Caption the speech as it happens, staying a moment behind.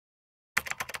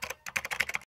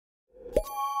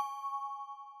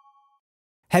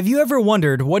Have you ever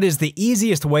wondered what is the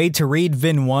easiest way to read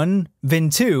VIN1,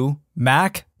 VIN2,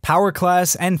 MAC, power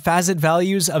class, and FAZIT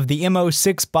values of the Immo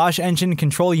 6 Bosch engine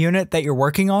control unit that you're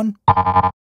working on?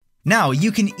 Now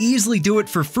you can easily do it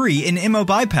for free in Immo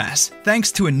Bypass,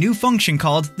 thanks to a new function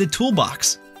called the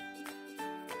Toolbox.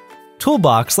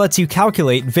 Toolbox lets you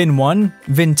calculate VIN1,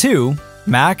 VIN2,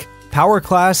 MAC, power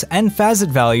class, and FAZIT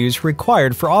values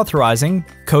required for authorizing,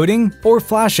 coding, or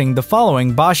flashing the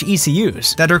following Bosch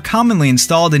ECUs that are commonly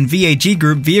installed in VAG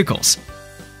group vehicles.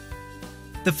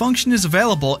 The function is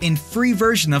available in free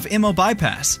version of Immo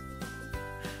Bypass.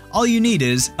 All you need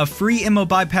is a free Immo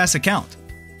Bypass account,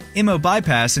 Immo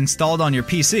Bypass installed on your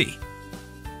PC,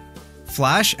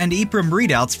 flash and EEPROM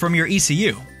readouts from your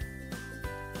ECU.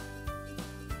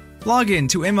 Log in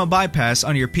to Immo Bypass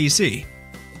on your PC.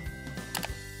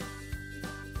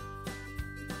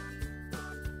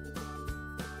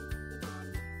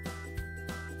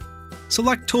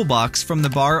 Select Toolbox from the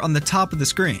bar on the top of the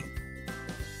screen.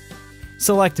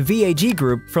 Select VAG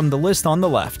group from the list on the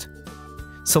left.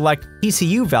 Select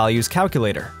ECU Values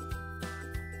Calculator.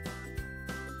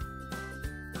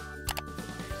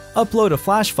 Upload a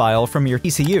flash file from your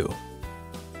ECU.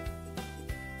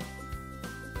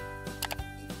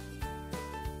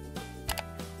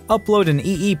 Upload an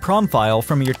EEPROM file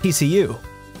from your ECU.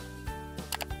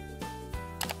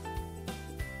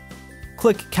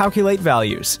 Click Calculate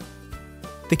Values.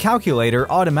 The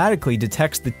calculator automatically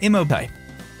detects the Immo type.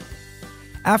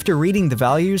 After reading the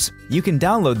values, you can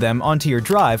download them onto your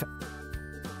drive.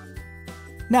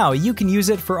 Now you can use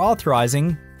it for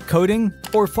authorizing, coding,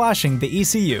 or flashing the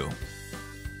ECU.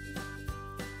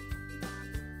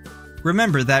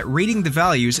 Remember that reading the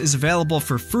values is available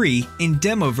for free in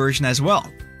demo version as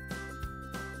well.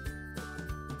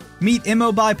 Meet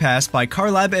Immo Bypass by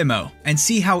CarLabImmo and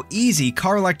see how easy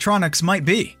car electronics might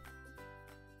be.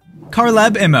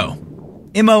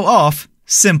 CarLabImmo. Immo off,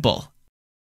 simple.